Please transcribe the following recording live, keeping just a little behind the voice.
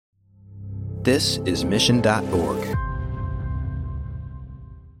This is Mission.org.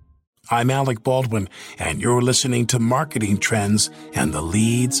 I'm Alec Baldwin, and you're listening to Marketing Trends and the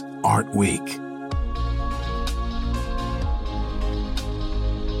Leads Aren't Weak.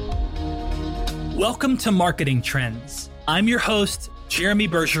 Welcome to Marketing Trends. I'm your host, Jeremy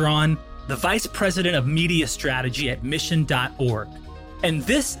Bergeron, the Vice President of Media Strategy at Mission.org. And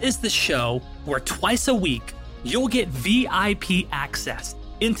this is the show where twice a week, you'll get VIP access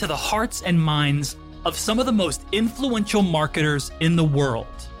into the hearts and minds of some of the most influential marketers in the world.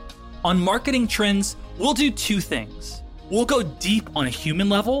 On Marketing Trends, we'll do two things. We'll go deep on a human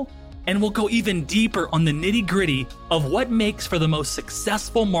level, and we'll go even deeper on the nitty-gritty of what makes for the most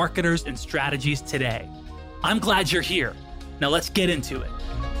successful marketers and strategies today. I'm glad you're here. Now let's get into it.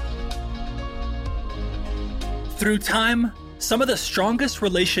 Through time, some of the strongest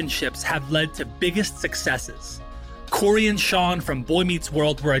relationships have led to biggest successes. Corey and Sean from Boy Meets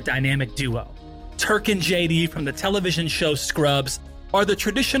World were a dynamic duo. Turk and JD from the television show Scrubs are the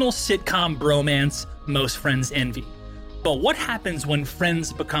traditional sitcom bromance most friends envy. But what happens when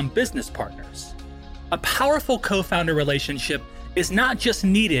friends become business partners? A powerful co-founder relationship is not just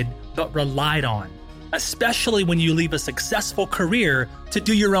needed, but relied on, especially when you leave a successful career to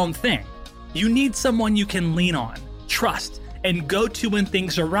do your own thing. You need someone you can lean on, trust, and go to when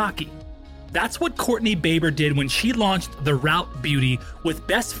things are rocky. That's what Courtney Baber did when she launched The Route Beauty with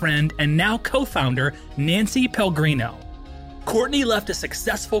best friend and now co-founder Nancy Pellegrino. Courtney left a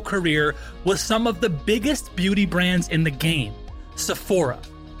successful career with some of the biggest beauty brands in the game, Sephora,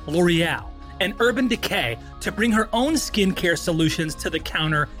 L'Oreal, and Urban Decay, to bring her own skincare solutions to the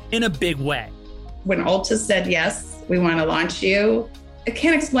counter in a big way. When Ulta said, yes, we want to launch you, I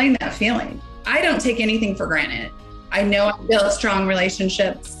can't explain that feeling. I don't take anything for granted. I know I built strong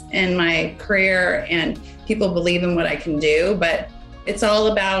relationships in my career and people believe in what I can do, but it's all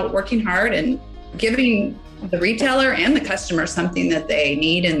about working hard and giving the retailer and the customer something that they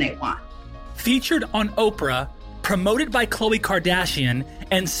need and they want. Featured on Oprah, promoted by Khloe Kardashian,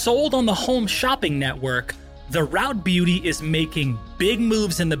 and sold on the Home Shopping Network, The Route Beauty is making big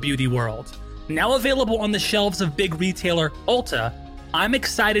moves in the beauty world. Now available on the shelves of big retailer Ulta, I'm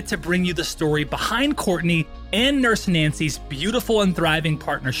excited to bring you the story behind Courtney and Nurse Nancy's beautiful and thriving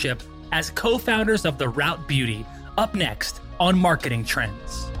partnership as co-founders of The Route Beauty, up next on Marketing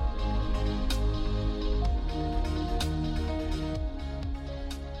Trends.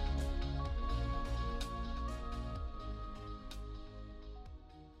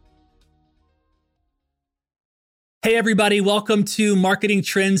 Hey everybody, welcome to Marketing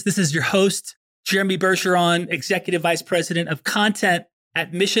Trends. This is your host, Jeremy Bergeron, Executive Vice President of Content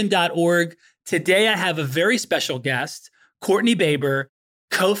at Mission.org. Today I have a very special guest, Courtney Baber,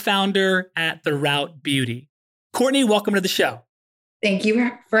 co-founder at The Route Beauty. Courtney, welcome to the show. Thank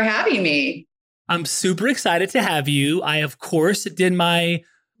you for having me. I'm super excited to have you. I, of course, did my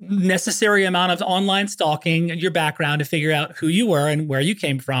necessary amount of online stalking, your background to figure out who you were and where you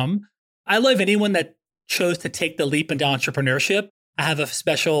came from. I love anyone that chose to take the leap into entrepreneurship. I have a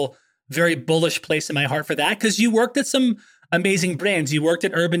special, very bullish place in my heart for that because you worked at some amazing brands. You worked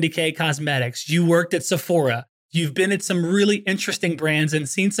at Urban Decay Cosmetics. You worked at Sephora. You've been at some really interesting brands and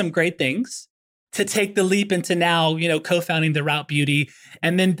seen some great things. To take the leap into now, co-founding The Route Beauty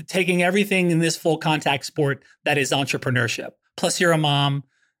and then taking everything in this full contact sport that is entrepreneurship. Plus you're a mom,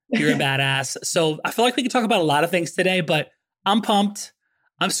 you're a badass. So I feel like we can talk about a lot of things today, but I'm pumped.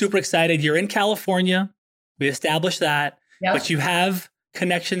 I'm super excited. You're in California. We established that, Yep. But you have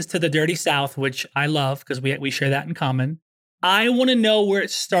connections to the Dirty South, which I love because we share that in common. I want to know where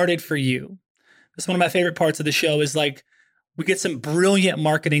it started for you. That's one of my favorite parts of the show is like, we get some brilliant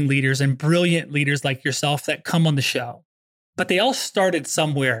marketing leaders and brilliant leaders like yourself that come on the show, but they all started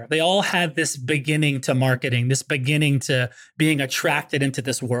somewhere. They all had this beginning to marketing, this beginning to being attracted into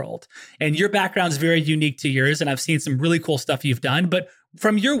this world. And your background is very unique to yours. And I've seen some really cool stuff you've done, but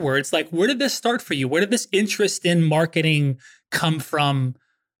from your words, like, where did this start for you? Where did this interest in marketing come from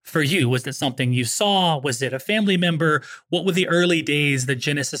for you? Was it something you saw? Was it a family member? What were the early days, the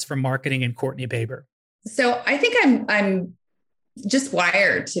genesis for marketing in Courtney Baber? So I think I'm just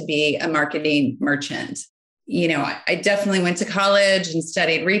wired to be a marketing merchant. I definitely went to college and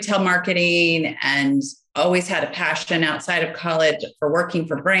studied retail marketing and always had a passion outside of college for working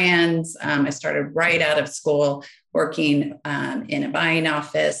for brands. I started right out of school working in a buying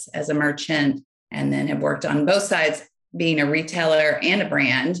office as a merchant, and then have worked on both sides, being a retailer and a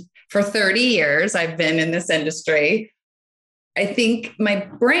brand. For 30 years, I've been in this industry. I think my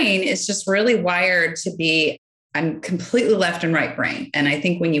brain is just really wired to be, I'm completely left and right brain. And I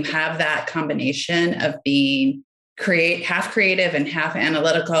think when you have that combination of being half creative and half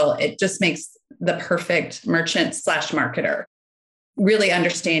analytical. It just makes the perfect merchant / marketer, really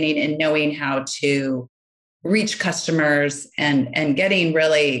understanding and knowing how to reach customers and getting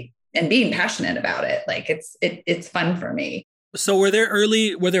really and being passionate about it. Like it's fun for me. So were there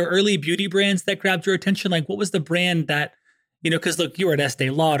early beauty brands that grabbed your attention? Like what was the brand that, because look, you were at Estee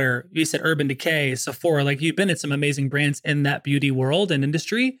Lauder, you said Urban Decay, Sephora, like you've been at some amazing brands in that beauty world and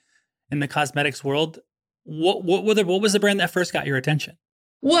industry, in the cosmetics world. What was the brand that first got your attention?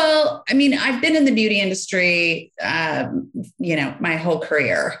 Well, I mean, I've been in the beauty industry, my whole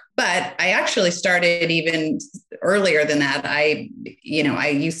career, but I actually started even earlier than that. I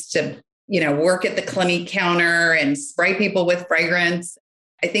used to, work at the Clinique counter and spray people with fragrance.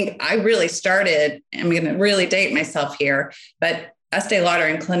 I think I really started, I'm going to really date myself here, but Estee Lauder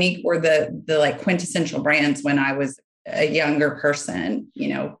and Clinique were the like quintessential brands when I was a younger person,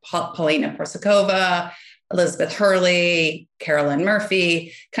 Paulina Porsakova, Elizabeth Hurley, Carolyn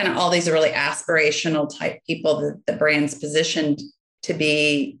Murphy, kind of all these really aspirational type people that the brand's positioned to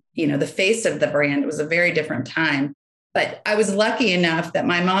be, the face of the brand. It was a very different time. But I was lucky enough that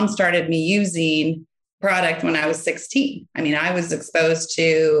my mom started me using product when I was 16. I mean, I was exposed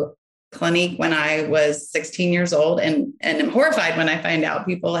to Clinique when I was 16 years old, and I'm horrified when I find out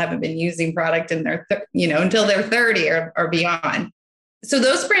people haven't been using product in their, until they're 30 or beyond. So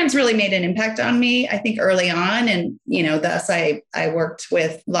those brands really made an impact on me, I think, early on. And, thus I worked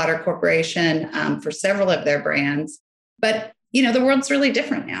with Lauder Corporation for several of their brands. But, the world's really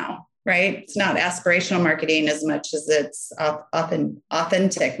different now, right? It's not aspirational marketing as much as it's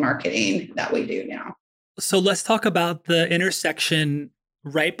authentic marketing that we do now. So let's talk about the intersection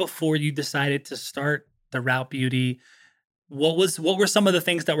right before you decided to start the Route Beauty. What were some of the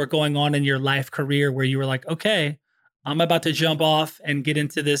things that were going on in your life career where you were like, okay, I'm about to jump off and get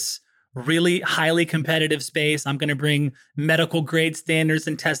into this really highly competitive space. I'm going to bring medical grade standards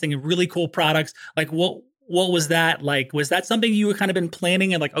and testing and really cool products. Like what was that like? Was that something you were kind of been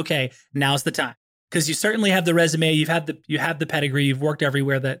planning and like, okay, now's the time? Because you certainly have the resume, you have the pedigree, you've worked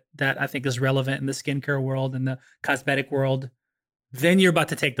everywhere that I think is relevant in the skincare world and the cosmetic world. Then you're about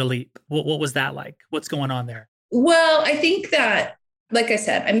to take the leap. What was that like? What's going on there? Well, I think that, like I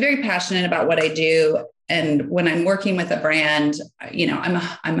said, I'm very passionate about what I do. And when I'm working with a brand, I'm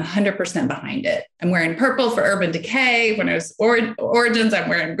 100% behind it. I'm wearing purple for Urban Decay. When I was Origins, I'm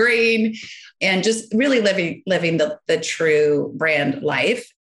wearing green, and just really living the true brand life.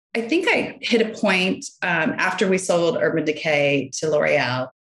 I think I hit a point after we sold Urban Decay to L'Oreal.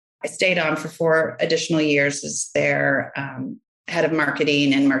 I stayed on for 4 additional years as their head of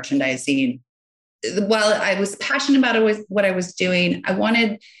marketing and merchandising. While I was passionate about what I was doing,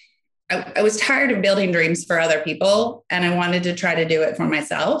 I was tired of building dreams for other people, and I wanted to try to do it for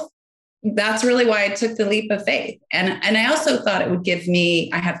myself. That's really why I took the leap of faith. And I also thought it would give me,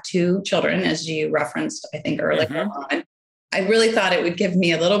 I have 2 children, as you referenced, I think earlier on. I really thought it would give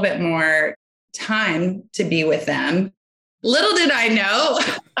me a little bit more time to be with them. Little did I know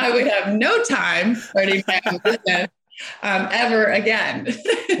I would have no time starting my own business ever again.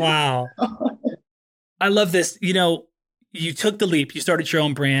 Wow. I love this. You took the leap, you started your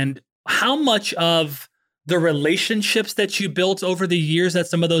own brand. How much of the relationships that you built over the years at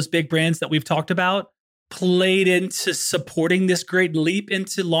some of those big brands that we've talked about played into supporting this great leap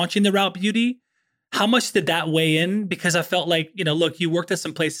into launching the Route Beauty? How much did that weigh in? Because I felt like, look, you worked at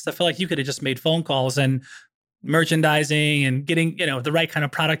some places. I felt like you could have just made phone calls and merchandising and getting, the right kind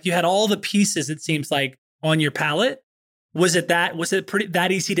of product. You had all the pieces, it seems like, on your palette. Was it pretty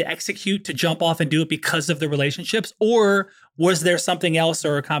that easy to execute, to jump off and do it because of the relationships? Or was there something else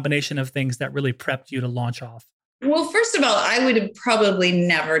or a combination of things that really prepped you to launch off? Well, first of all, I would have probably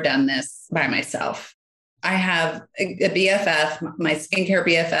never done this by myself. I have a BFF, my skincare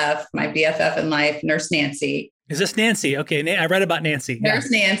BFF, my BFF in life, Nurse Nancy. Is this Nancy? Okay, I read about Nancy. Nurse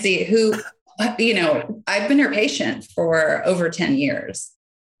Nancy, who, I've been her patient for over 10 years.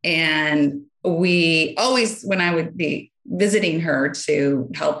 And we always, when I would be visiting her to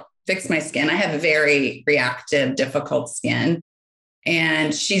help fix my skin, I have a very reactive, difficult skin.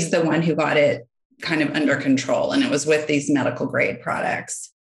 And she's the one who got it kind of under control. And it was with these medical grade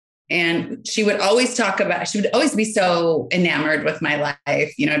products. And she would always be so enamored with my life.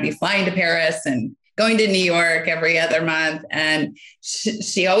 I'd be flying to Paris and going to New York every other month. And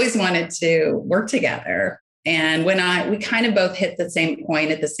she always wanted to work together. And when we kind of both hit the same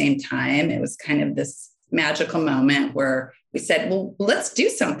point at the same time, it was kind of this magical moment where we said, well, let's do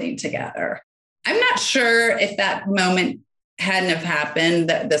something together. I'm not sure if that moment hadn't have happened,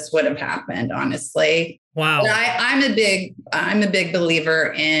 that this would have happened, honestly. Wow. But I'm a big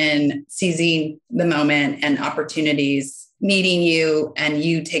believer in seizing the moment and opportunities meeting you and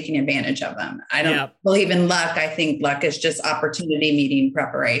you taking advantage of them. I don't believe in luck. I think luck is just opportunity meeting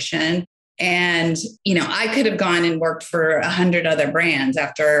preparation. And, I could have gone and worked for 100 other brands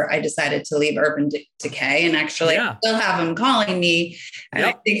after I decided to leave Urban Decay. And actually, I still have them calling me. And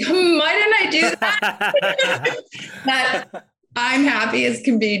I think, why didn't I do that? But I'm happy as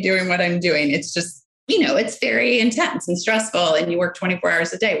can be doing what I'm doing. It's just, it's very intense and stressful. And you work 24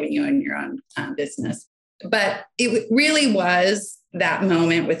 hours a day when you own your own business. But it really was that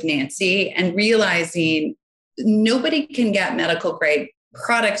moment with Nancy and realizing nobody can get medical grade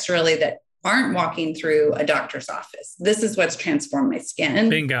products really that aren't walking through a doctor's office. This is what's transformed my skin.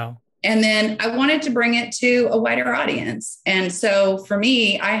 Bingo. And then I wanted to bring it to a wider audience. And so for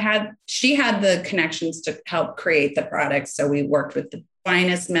me, she had the connections to help create the products. So we worked with the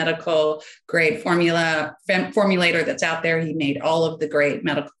finest medical grade formulator that's out there. He made all of the great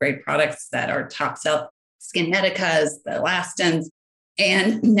medical grade products that are top sell, SkinMedicas, the Elastins.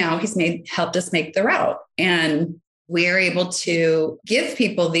 And now he's helped us make the route. And we're able to give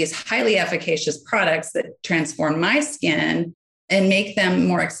people these highly efficacious products that transform my skin and make them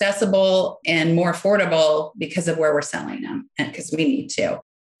more accessible and more affordable because of where we're selling them and because we need to.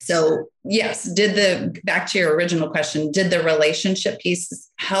 So yes, back to your original question, did the relationship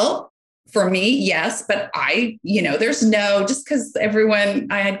piece help? For me, yes, but just because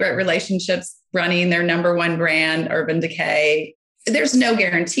I had great relationships running their number one brand, Urban Decay, there's no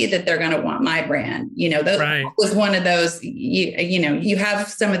guarantee that they're going to want my brand. That was one of those, you have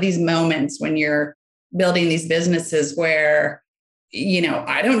some of these moments when you're building these businesses where,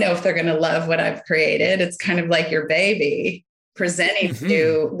 I don't know if they're going to love what I've created. It's kind of like your baby presenting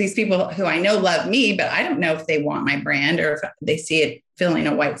to these people who I know love me, but I don't know if they want my brand or if they see it filling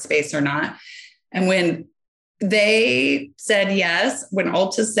a white space or not. And when they said yes, when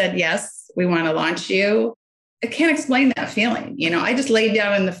Ulta said, yes, we want to launch you, I can't explain that feeling. I just laid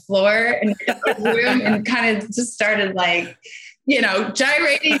down on the floor in the room and kind of just started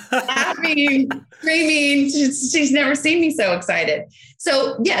gyrating, laughing, screaming. She's never seen me so excited.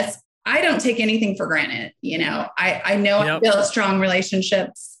 So yes, I don't take anything for granted. I know I built strong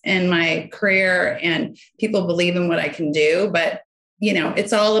relationships in my career and people believe in what I can do, but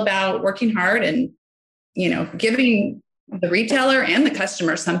it's all about working hard and, giving the retailer and the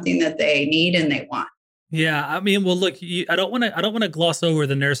customer something that they need and they want. Yeah. I mean, well, look, I don't want to gloss over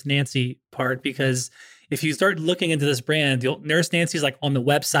the Nurse Nancy part because if you start looking into this brand, Nurse Nancy's like on the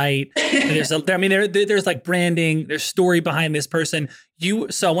website. And there's like branding, there's story behind this person.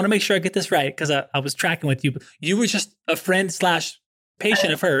 So I want to make sure I get this right because I was tracking with you. You were just a friend /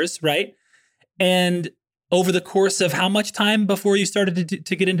 patient of hers, right? And over the course of how much time before you started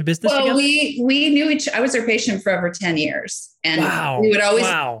to get into business together? We knew I was her patient for over 10 years. And we would always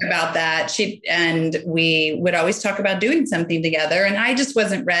talk about that. We would always talk about doing something together. And I just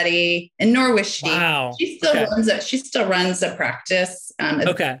wasn't ready. And nor was she. Wow. She still runs a practice.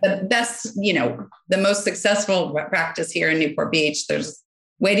 The best, the most successful practice here in Newport Beach. There's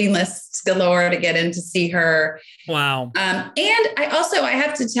waiting lists galore to get in to see her. Wow. And I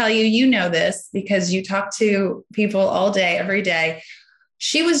have to tell you, this because you talk to people all day, every day.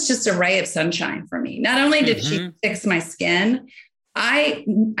 She was just a ray of sunshine for me. Not only did she fix my skin, I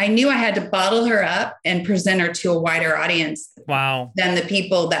knew I had to bottle her up and present her to a wider audience. Wow. Than the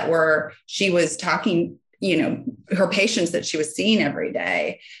people she was talking, her patients that she was seeing every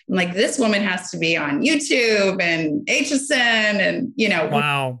day. I'm like, this woman has to be on YouTube and HSN and,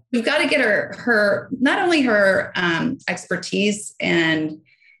 wow. We've got to get her not only her expertise and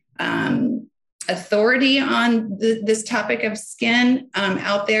authority on this topic of skin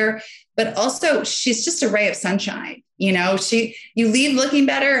out there, but also she's just a ray of sunshine. You leave looking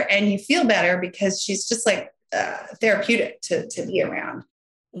better and you feel better because she's just like therapeutic to be around.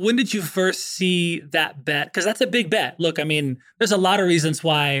 When did you first see that bet? Because that's a big bet. Look, I mean, there's a lot of reasons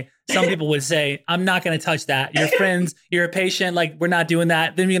why some people would say, I'm not going to touch that. You're friends, you're a patient, like we're not doing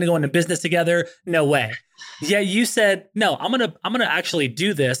that. Then we're going to go into business together. No way. Yeah, you said, no, I'm gonna actually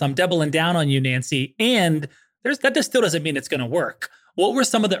do this. I'm doubling down on you, Nancy. And that just still doesn't mean it's going to work. What were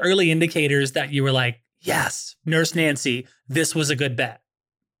some of the early indicators that you were like, yes, Nurse Nancy, this was a good bet?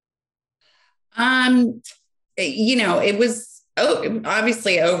 It was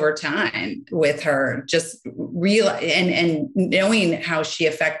obviously over time with her, just real and knowing how she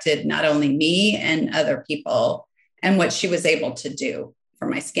affected not only me and other people and what she was able to do for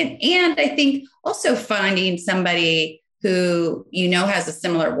my skin. And I think also finding somebody who, has a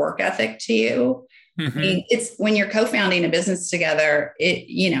similar work ethic to you I mean, it's when you're co-founding a business together,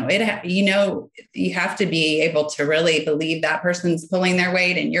 you have to be able to really believe that person's pulling their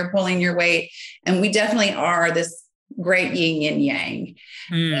weight and you're pulling your weight. And we definitely are this great yin and yang.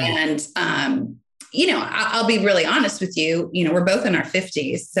 And, I'll be really honest with you, we're both in our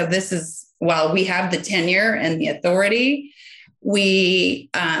 50s. So this is, while we have the tenure and the authority,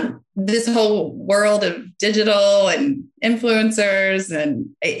 this whole world of digital and influencers, and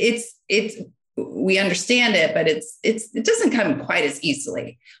we understand it, but it doesn't come quite as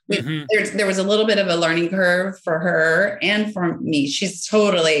easily. There was a little bit of a learning curve for her and for me. She's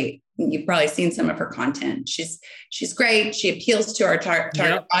totally, you've probably seen some of her content. She's great. She appeals to our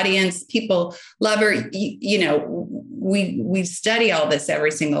target audience. People love her. We study all this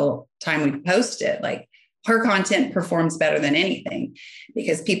every single time we post it. Like, her content performs better than anything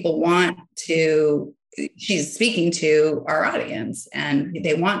because people she's speaking to our audience, and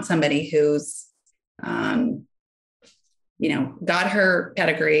they want somebody who's, got her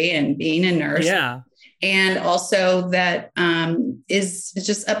pedigree and being a nurse. Yeah. And also that is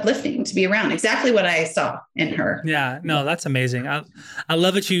just uplifting to be around. Exactly what I saw in her. Yeah, no, that's amazing. I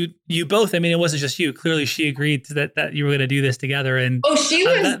love it. You both. I mean, it wasn't just you. Clearly, she agreed that you were going to do this together. And she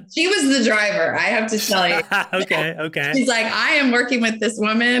was the driver. I have to tell you. Okay. She's like, I am working with this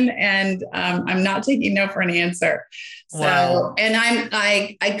woman, and I'm not taking no for an answer. So, wow. And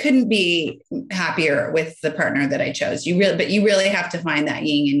I couldn't be happier with the partner that I chose. You really have to find that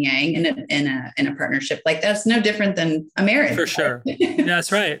yin and yang in a partnership. Like, that's no different than a marriage. For sure.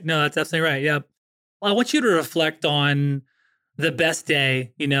 That's right. No, that's definitely right. Yeah. Well, I want you to reflect on the best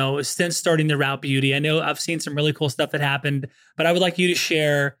day, since starting the Route Beauty. I know I've seen some really cool stuff that happened, but I would like you to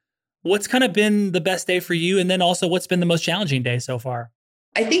share what's kind of been the best day for you. And then also what's been the most challenging day so far.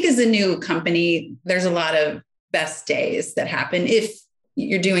 I think as a new company, there's a lot of best days that happen if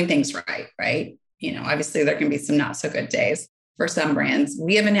you're doing things right? Obviously there can be some not so good days for some brands.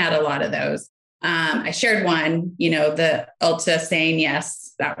 We haven't had a lot of those. I shared one, the Ulta saying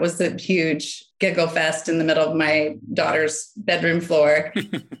yes. That was a huge giggle fest in the middle of my daughter's bedroom floor.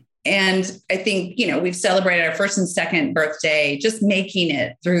 And I think, we've celebrated our first and second birthday, just making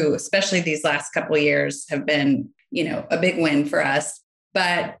it through, especially these last couple of years have been, a big win for us.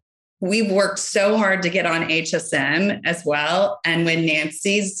 But we've worked so hard to get on HSN as well. And when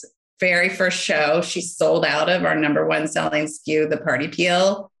Nancy's very first show, she sold out of our number one selling SKU, the Party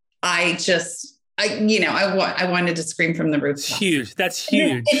Peel. I wanted to scream from the rooftop. It's huge. That's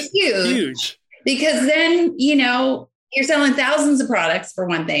huge. It's huge. Because then, you're selling thousands of products for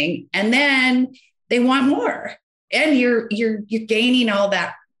one thing, and then they want more. And you're gaining all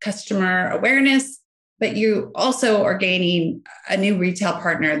that customer awareness, but you also are gaining a new retail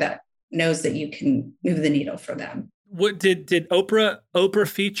partner that knows that you can move the needle for them. What did Oprah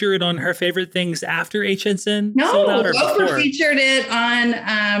feature it on her favorite things after HSN? No, Oprah featured it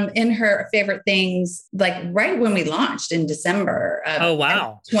on in her favorite things, like right when we launched in December of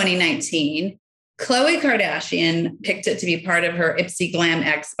 2019. Khloe Kardashian picked it to be part of her Ipsy Glam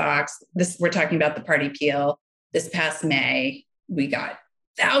X box. We're talking about the Party Peel. This past May, we got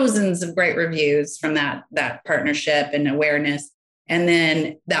thousands of great reviews from that partnership and awareness. And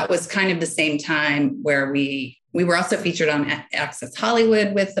then that was kind of the same time where we were also featured on Access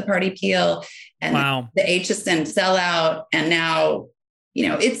Hollywood with the Party Peel and the HSN sellout. And now,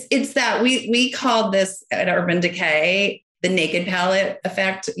 it's that we called this at Urban Decay, the naked palette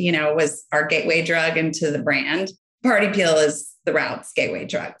effect, was our gateway drug into the brand. Party Peel is the Route's gateway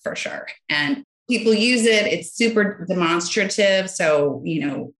drug for sure. And people use it. It's super demonstrative. So,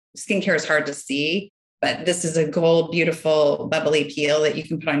 skincare is hard to see, but this is a gold, beautiful, bubbly peel that you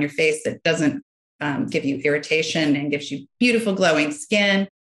can put on your face that doesn't give you irritation and gives you beautiful glowing skin.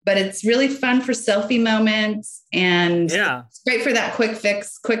 But it's really fun for selfie moments, and it's great for that quick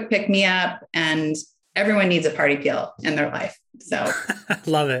fix, quick pick me up. And everyone needs a Party Peel in their life. So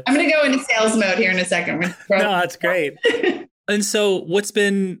love it. I'm going to go into sales mode here in a second. No, that's great. And so what's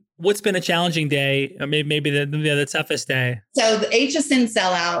been a challenging day, or maybe the toughest day? So the HSN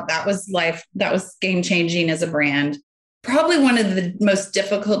sellout, that was game changing as a brand. Probably one of the most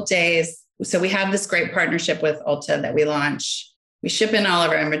difficult days. So we have this great partnership with Ulta that we launch. We ship in all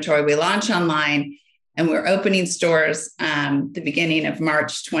of our inventory. We launch online, and we're opening stores the beginning of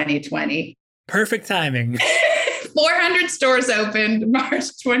March 2020. Perfect timing. 400 stores opened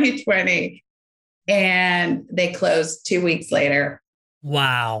March 2020, and they closed 2 weeks later.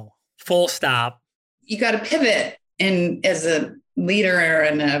 Wow. Full stop. You got to pivot as a leader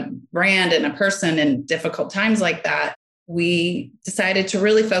and a brand and a person in difficult times like that. We decided to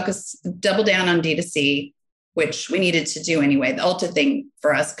really double down on D2C, which we needed to do anyway. The Ulta thing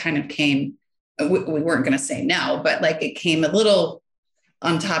for us kind of came we weren't going to say no, but like it came a little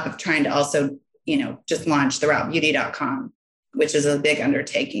on top of trying to also, just launch theroutebeauty.com, which is a big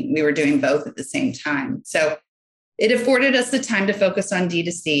undertaking. We were doing both at the same time. So it afforded us the time to focus on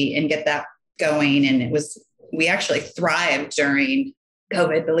D2C and get that going. And we actually thrived during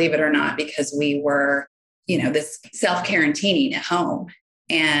COVID, believe it or not, because we were, this self-quarantining at home.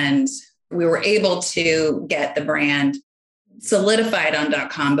 And we were able to get the brand solidified on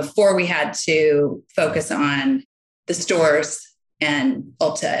 .com before we had to focus on the stores and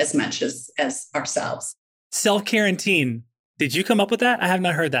Ulta as much as ourselves. Self-quarantine. Did you come up with that? I have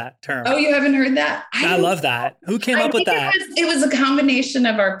not heard that term. Oh, you haven't heard that? I love that. Who came up with that? It was a combination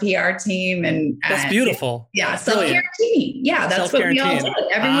of our PR team that's beautiful. Yeah, self-quarantine. Yeah, that's what we all did.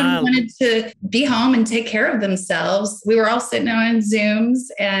 Everyone wanted to be home and take care of themselves. We were all sitting on Zooms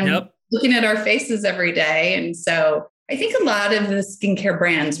and looking at our faces every day. And so I think a lot of the skincare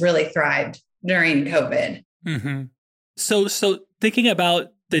brands really thrived during COVID. Mm-hmm. So thinking about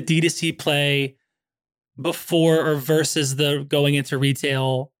the D2C play before or versus the going into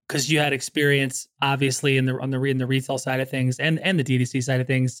retail, because you had experience obviously in the retail side of things and the D2C side of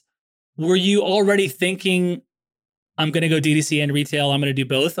things, were you already thinking, I'm going to go D2C and retail, I'm going to do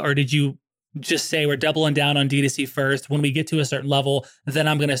both? Or did you just say, we're doubling down on D2C first, when we get to a certain level, then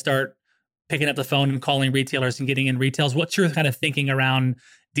I'm going to start picking up the phone and calling retailers and getting in retails? What's your kind of thinking around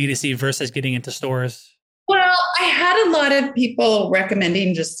D2C versus getting into stores? Well, I had a lot of people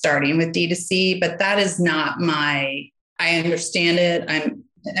recommending just starting with D2C, but that is not I understand it.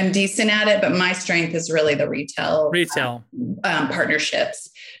 I'm decent at it, but my strength is really the retail partnerships.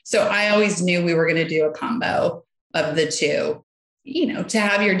 So I always knew we were going to do a combo of the two. To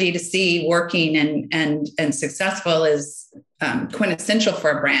have your D2C working and successful is quintessential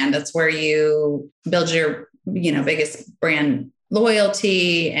for a brand. That's where you build your, biggest brand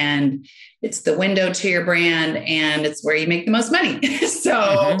loyalty, and it's the window to your brand, and it's where you make the most money.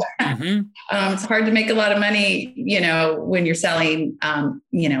 So it's hard to make a lot of money, when you're selling,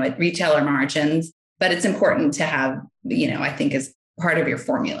 at retailer margins, but it's important to have, I think is part of your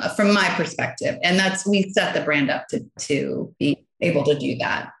formula from my perspective. And we set the brand up to be able to do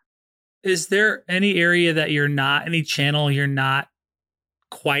that. Is there any area that any channel you're not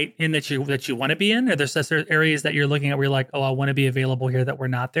quite in that you want to be in? Are there areas that you're looking at where you're like, oh, I want to be available here that we're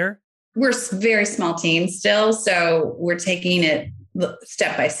not there? We're a very small team still, so we're taking it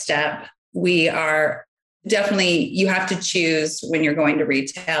step by step. We are definitely, you have to choose when you're going to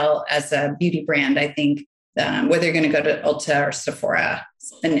retail as a beauty brand, I think, whether you're going to go to Ulta or Sephora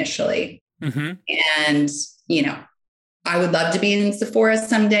initially. Mm-hmm. And, I would love to be in Sephora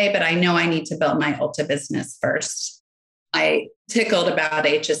someday, but I know I need to build my Ulta business first. I tickled about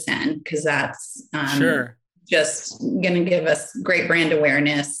HSN because that's just going to give us great brand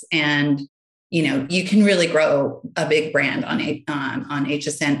awareness. And, you can really grow a big brand on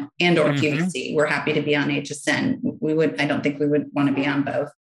HSN and or QVC. We're happy to be on HSN. I don't think we would want to be on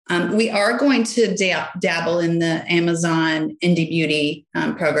both. We are going to dabble in the Amazon Indie Beauty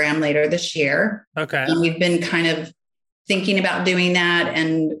program later this year. Okay. We've been kind of thinking about doing that,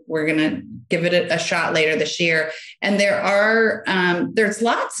 and we're going to give it a shot later this year. And there's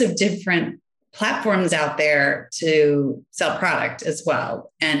lots of different platforms out there to sell product as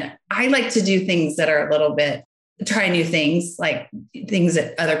well. And I like to do things that are a little bit, try new things, like things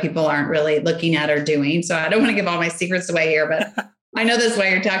that other people aren't really looking at or doing. So I don't want to give all my secrets away here, but I know that's why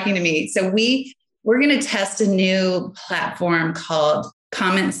you're talking to me. So we're going to test a new platform called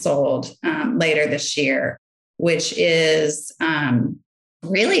Comment Sold later this year, which is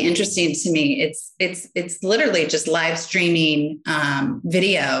really interesting to me. It's literally just live streaming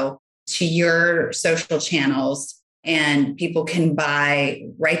video to your social channels, and people can buy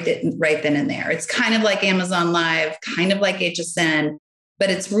right then and there. It's kind of like Amazon Live, kind of like HSN, but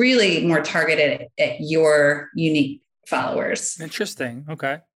it's really more targeted at your unique followers. Interesting.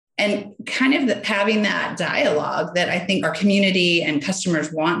 Okay. And kind of having that dialogue that I think our community and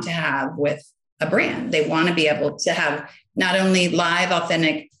customers want to have with a brand. They want to be able to have not only live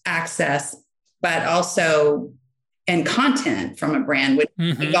authentic access, but also and content from a brand, which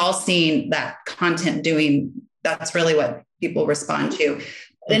we've all seen that content doing. That's really what people respond to.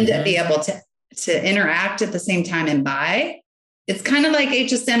 Then to be able to interact at the same time and buy, it's kind of like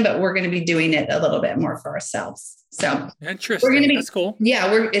HSN, but we're going to be doing it a little bit more for ourselves. So interesting. We're going to be, that's cool.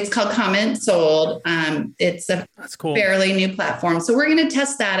 Yeah, it's called Comment Sold. It's a that's cool. Fairly new platform. So we're going to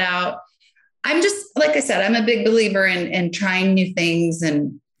test that out. I'm just, like I said, I'm a big believer in trying new things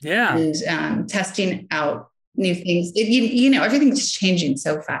and testing out new things. Everything's just changing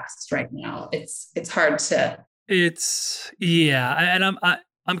so fast right now. It's hard to. And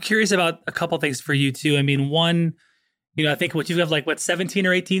I'm curious about a couple things for you too. I mean, one, I think what you have 17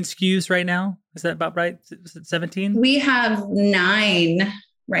 or 18 SKUs right now? Is that about right? Is it 17? We have 9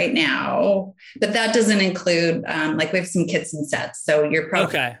 right now, but that doesn't include, we have some kits and sets. So you're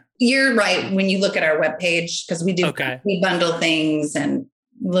right. When you look at our webpage, because we bundle things and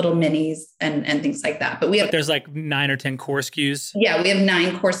little minis and things like that. But there's 9 or 10 core SKUs. Yeah, we have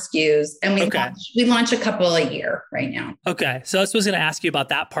 9 core SKUs, and we launch a couple a year right now. Okay. So I was going to ask you about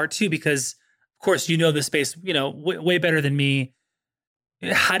that part too, because of course, the space, way better than me.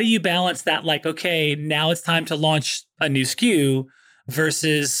 How do you balance that? Okay, now it's time to launch a new SKU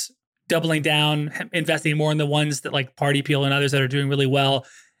versus doubling down, investing more in the ones that Party Peel and others that are doing really well,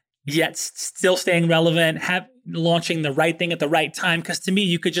 yet still staying relevant, launching the right thing at the right time. Because to me,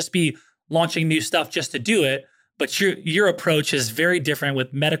 you could just be launching new stuff just to do it. But your approach is very different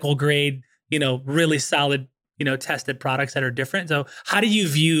with medical grade, really solid, tested products that are different. So how do you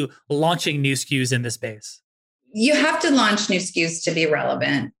view launching new SKUs in this space? You have to launch new SKUs to be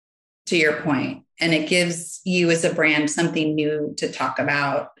relevant, to your point. And it gives you as a brand something new to talk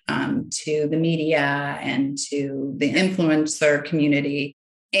about to the media and to the influencer community.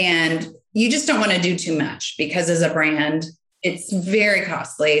 And you just don't want to do too much, because as a brand, it's very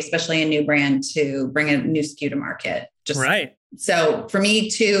costly, especially a new brand, to bring a new SKU to market. Right. So for me,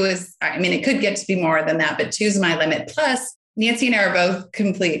 2 is, it could get to be more than that, but 2 is my limit. Plus, Nancy and I are both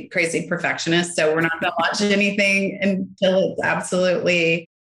complete crazy perfectionists. So we're not going to launch anything until it's absolutely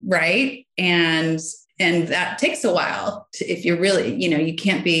right. And that takes a while if you're really, you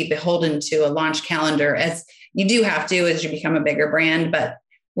can't be beholden to a launch calendar, as you do have to as you become a bigger brand, but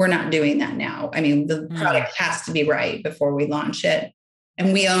we're not doing that now. The product has to be right before we launch it.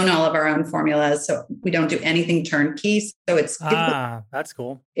 And we own all of our own formulas, so we don't do anything turnkey. So that's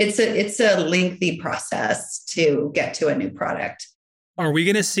cool. It's a lengthy process to get to a new product. Are we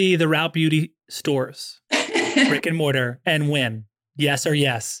going to see the Route Beauty stores, brick and mortar, and when? Yes or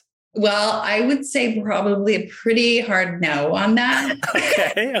yes? Well, I would say probably a pretty hard no on that.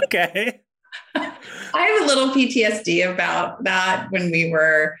 Okay. I have a little PTSD about that when we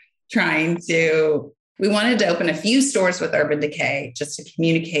were we wanted to open a few stores with Urban Decay just to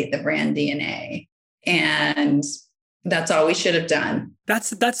communicate the brand DNA. And that's all we should have done.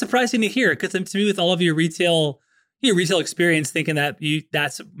 That's surprising to hear, because to me, with all of your retail experience, thinking that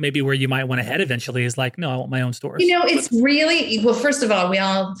that's maybe where you might want to head eventually is no, I want my own stores. It's really, well, first of all, we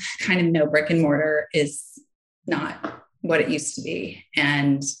all kind of know brick and mortar is not what it used to be.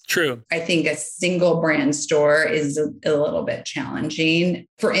 And true. I think a single brand store is a little bit challenging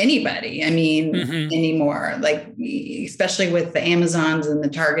for anybody. Anymore, especially with the Amazons and the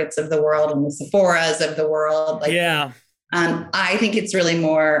Targets of the world and the Sephoras of the world. I think it's really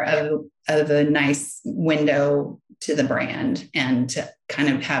more of a nice window to the brand and to kind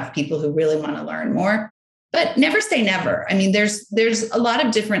of have people who really want to learn more. But never say never. There's a lot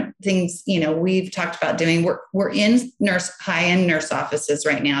of different things, we've talked about doing. We're in high-end nurse offices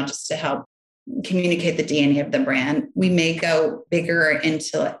right now just to help communicate the DNA of the brand. We may go bigger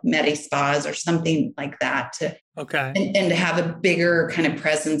into Medi spas or something like that and to have a bigger kind of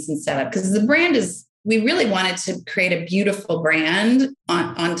presence and setup. Because the brand we really wanted to create a beautiful brand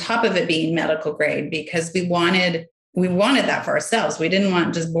on top of it being medical grade, because we wanted that for ourselves. We didn't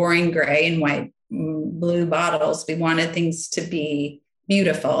want just boring gray and white blue bottles. We wanted things to be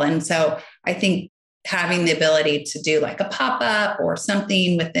beautiful. And so I think having the ability to do a pop-up or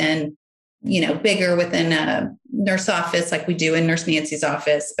something within, bigger within a nurse office, like we do in Nurse Nancy's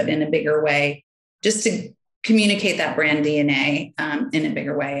office, but in a bigger way, just to communicate that brand DNA in a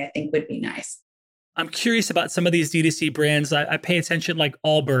bigger way, I think would be nice. I'm curious about some of these D2C brands. I pay attention,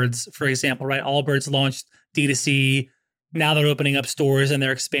 Allbirds, for example, right? Allbirds launched D2C. Now they're opening up stores and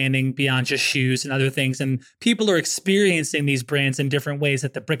they're expanding beyond just shoes and other things. And people are experiencing these brands in different ways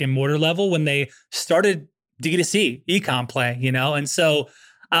at the brick and mortar level when they started D2C, e-com play, And so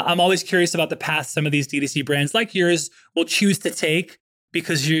I'm always curious about the path some of these D2C brands like yours will choose to take,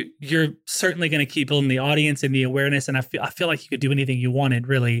 because you're certainly going to keep building the audience and the awareness. And I feel like you could do anything you wanted,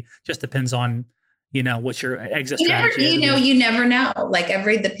 really. Just depends on, what your exit strategy is. You never know.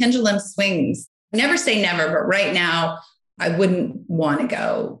 The pendulum swings. Never say never, but right now, I wouldn't want to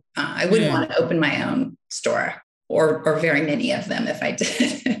go. I wouldn't want to open my own store or very many of them if I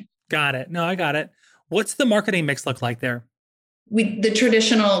did. Got it. No, I got it. What's the marketing mix look like there? The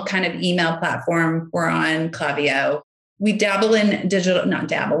traditional kind of email platform, we're on Klaviyo. We dabble in digital, not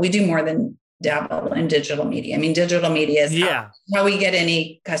dabble. We do more than dabble in digital media. Digital media is how we get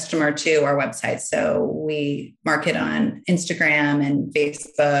any customer to our website. So we market on Instagram and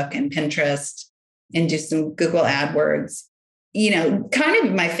Facebook and Pinterest and do some Google AdWords. Kind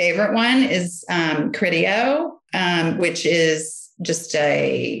of my favorite one is Criteo, which is just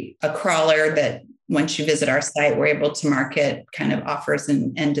a crawler that once you visit our site, we're able to market kind of offers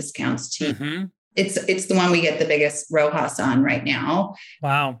and discounts to you. Mm-hmm. It's the one we get the biggest ROAS on right now.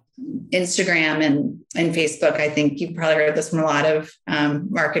 Wow. Instagram and Facebook, I think you've probably heard this from a lot of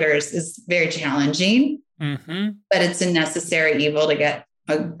marketers, is very challenging, mm-hmm. but it's a necessary evil to get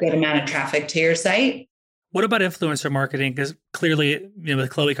a good amount of traffic to your site. What about influencer marketing? Because clearly, with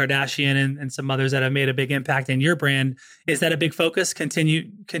Khloe Kardashian and some others that have made a big impact in your brand, is that a big focus?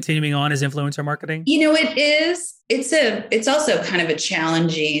 Continuing on as influencer marketing? It is. It's also kind of a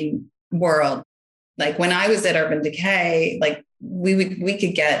challenging world. Like when I was at Urban Decay, like we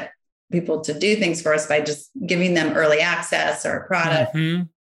could get people to do things for us by just giving them early access or a product.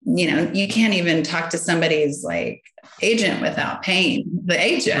 Mm-hmm. You can't even talk to somebody's like agent without paying the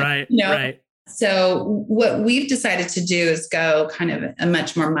agent. Right. Right. So what we've decided to do is go kind of a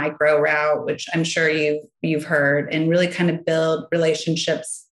much more micro route, which I'm sure you've heard, and really kind of build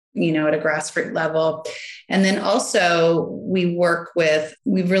relationships, at a grassroots level. And then also we've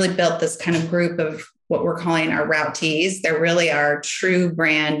really built this kind of group of what we're calling our routees. They're really our true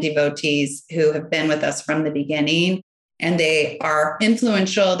brand devotees who have been with us from the beginning, and they are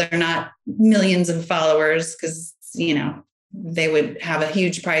influential. They're not millions of followers because, they would have a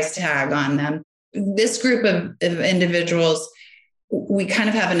huge price tag on them. This group of individuals, we kind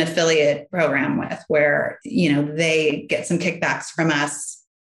of have an affiliate program with where, they get some kickbacks from us.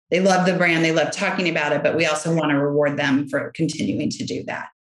 They love the brand. They love talking about it, but we also want to reward them for continuing to do that.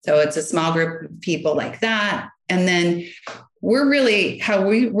 So it's a small group of people like that. And then we're really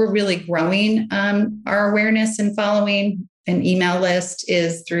growing our awareness and following an email list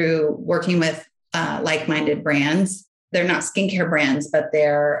is through working with like-minded brands. They're not skincare brands, but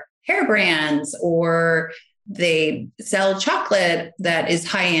they're hair brands, or they sell chocolate that is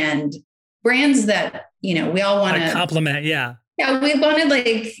high-end brands that, we all want to compliment. Yeah. Yeah. We want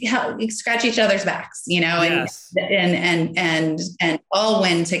to help scratch each other's backs, yes. and all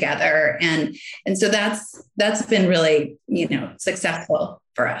win together. And so that's been really, successful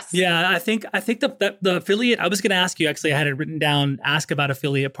for us. Yeah. I think the affiliate, I was going to ask you, actually, I had it written down, ask about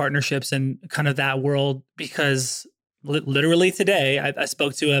affiliate partnerships and kind of that world, because literally today, I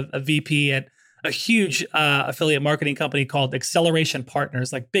spoke to a VP at a huge affiliate marketing company called Acceleration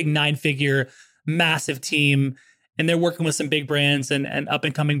Partners, like big 9-figure, massive team. And they're working with some big brands and up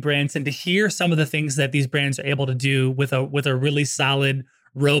and coming brands. And to hear some of the things that these brands are able to do with a really solid,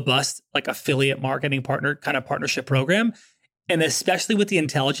 robust, like affiliate marketing partnership program. And especially with the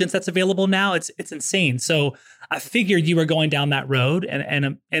intelligence that's available now, it's insane. So I figured you were going down that road.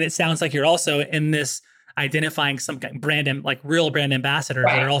 And it sounds like you're also in this identifying some kind of brand and like real brand ambassadors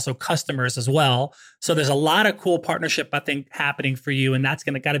that are also customers as well. So there's a lot of cool partnership, I think, happening for you, and that's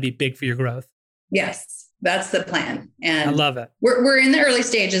got to be big for your growth. Yes, that's the plan. And I love it. We're in the early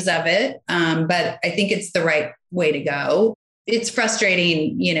stages of it, but I think it's the right way to go. It's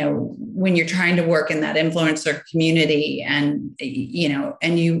frustrating, when you're trying to work in that influencer community and,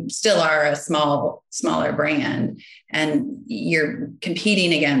 and you still are a smaller brand and you're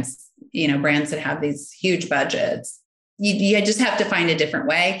competing against brands that have these huge budgets. You just have to find a different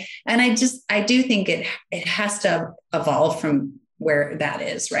way. And I do think it has to evolve from where that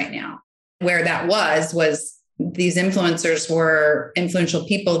is right now. Where that was these influencers were influential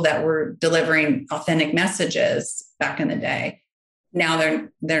people that were delivering authentic messages back in the day. Now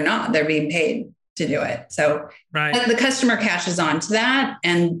they're not, they're being paid to do it. So the customer cashes on to that,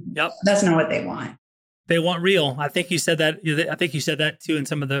 and that's not what they want. They want real. I think you said that. I think you said that too in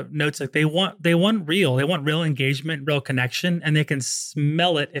some of the notes. Like they want real. They want real engagement, real connection, and they can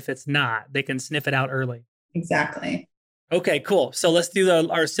smell it if it's not. They can sniff it out early. Exactly. Okay, cool. So let's do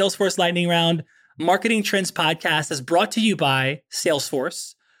our Salesforce lightning round. Marketing Trends Podcast is brought to you by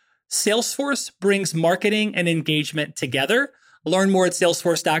Salesforce. Salesforce brings marketing and engagement together. Learn more at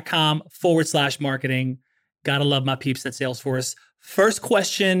salesforce.com/marketing. Gotta love my peeps at Salesforce. First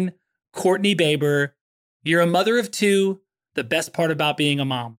question, Courtney Baber. You're a mother of 2. The best part about being a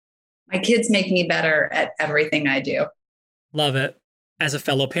mom? My kids make me better at everything I do. Love it. As a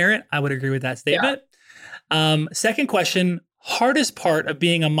fellow parent, I would agree with that statement. Yeah. Second question, hardest part of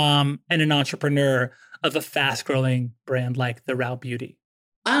being a mom and an entrepreneur of a fast-growing brand like The Route Beauty?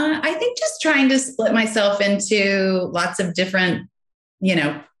 I think just trying to split myself into lots of different,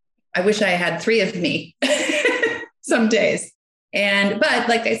 I wish I had 3 of me some days. But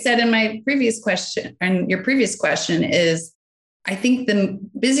like I said in my previous question, and your previous question is, I think the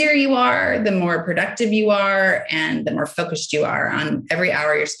busier you are, the more productive you are, and the more focused you are on every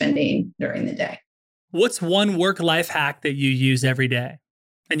hour you're spending during the day. What's one work life hack that you use every day?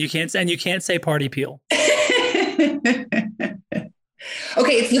 And you can't say party peel.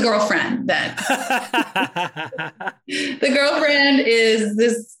 Okay, it's the girlfriend then. The girlfriend is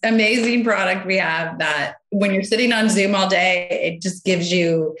this amazing product we have that when you're sitting on Zoom all day, it just gives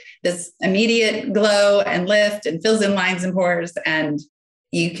you this immediate glow and lift and fills in lines and pores. And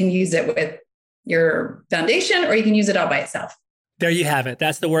you can use it with your foundation or you can use it all by itself. There you have it.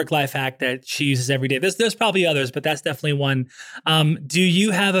 That's the work life hack that she uses every day. There's probably others, but that's definitely one. Do you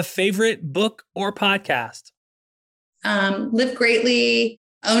have a favorite book or podcast? Live Greatly,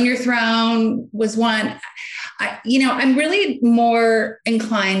 Own Your Throne was one. I'm really more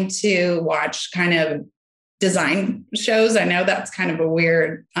inclined to watch kind of design shows. I know that's kind of a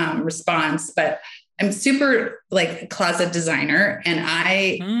weird response, but I'm super like a closet designer, and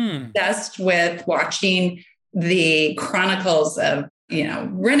I obsessed with watching the chronicles of,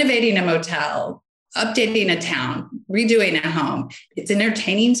 renovating a motel, updating a town, redoing a home. It's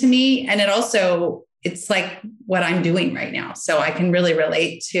entertaining to me. And it's like what I'm doing right now. So I can really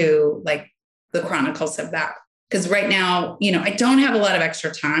relate to like the chronicles of that. Because right now, I don't have a lot of extra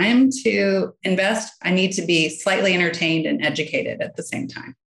time to invest. I need to be slightly entertained and educated at the same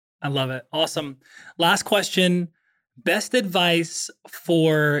time. I love it. Awesome. Last question. Best advice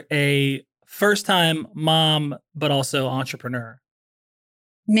for a first-time mom, but also entrepreneur?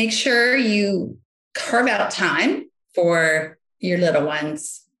 Make sure you carve out time for your little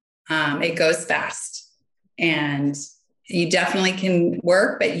ones. It goes fast and you definitely can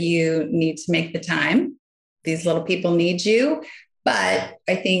work, but you need to make the time. These little people need you. But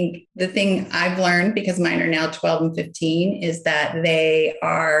I think the thing I've learned, because mine are now 12 and 15, is that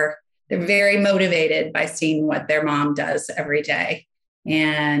they're very motivated by seeing what their mom does every day.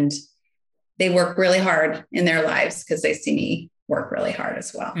 And they work really hard in their lives because they see me work really hard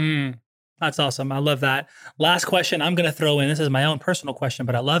as well. That's awesome. I love that. Last question I'm going to throw in. This is my own personal question,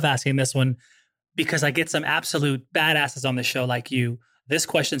 but I love asking this one because I get some absolute badasses on the show like you. This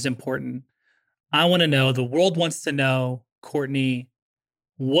question's important. I want to know, the world wants to know, Courtney,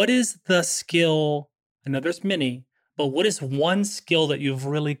 what is the skill? I know there's many, but what is one skill that you've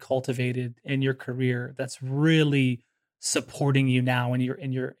really cultivated in your career that's really supporting you now in your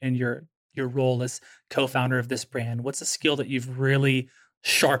role as co-founder of this brand? What's a skill that you've really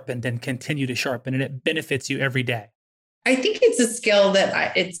sharpened and continue to sharpen and it benefits you every day? I think it's a skill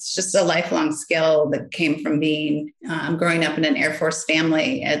that it's just a lifelong skill that came from being growing up in an Air Force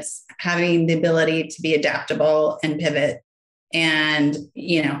family. It's having the ability to be adaptable and pivot. And,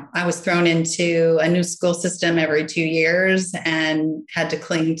 I was thrown into a new school system every 2 years and had to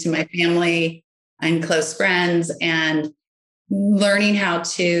cling to my family and close friends, and learning how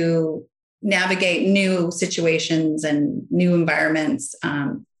to navigate new situations and new environments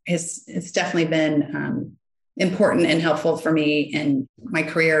has definitely been important and helpful for me in my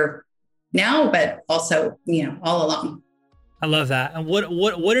career now, but also, all along. I love that. And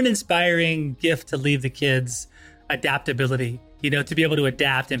what an inspiring gift to leave the kids, adaptability, to be able to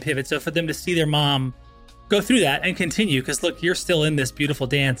adapt and pivot. So for them to see their mom go through that and continue, because look, you're still in this beautiful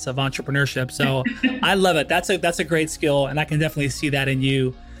dance of entrepreneurship. So I love it. That's a great skill. And I can definitely see that in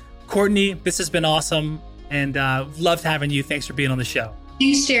you. Courtney, this has been awesome, and loved having you. Thanks for being on the show.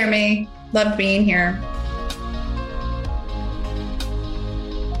 Thanks, Jeremy. Loved being here.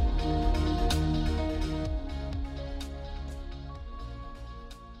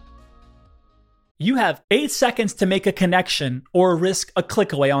 You have 8 seconds to make a connection or risk a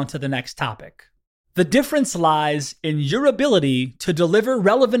click away onto the next topic. The difference lies in your ability to deliver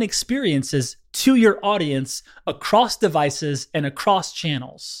relevant experiences to your audience across devices and across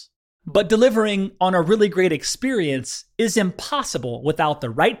channels. But delivering on a really great experience is impossible without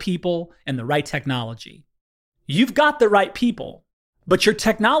the right people and the right technology. You've got the right people, but your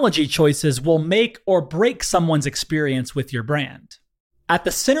technology choices will make or break someone's experience with your brand. At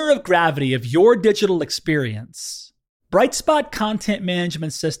the center of gravity of your digital experience, Brightspot Content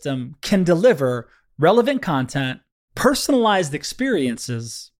Management System can deliver relevant content, personalized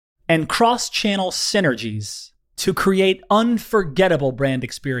experiences, and cross-channel synergies to create unforgettable brand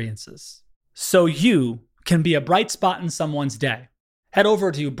experiences, so you can be a bright spot in someone's day. Head over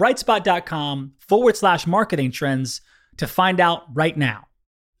to brightspot.com/marketing trends to find out right now.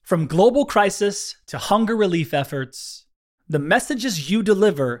 From global crisis to hunger relief efforts, the messages you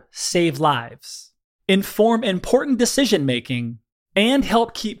deliver save lives, inform important decision-making, and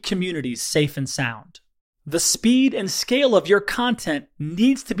help keep communities safe and sound. The speed and scale of your content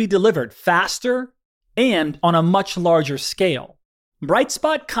needs to be delivered faster and on a much larger scale.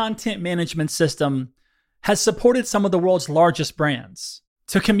 Brightspot Content Management System has supported some of the world's largest brands.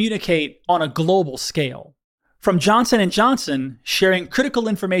 to communicate on a global scale. From Johnson & Johnson sharing critical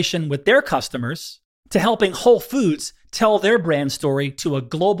information with their customers to helping Whole Foods tell their brand story to a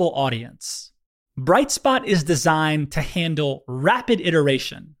global audience. Brightspot is designed to handle rapid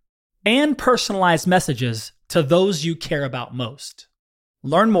iteration and personalized messages to those you care about most.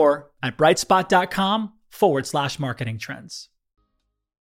 Learn more at brightspot.com/marketing trends.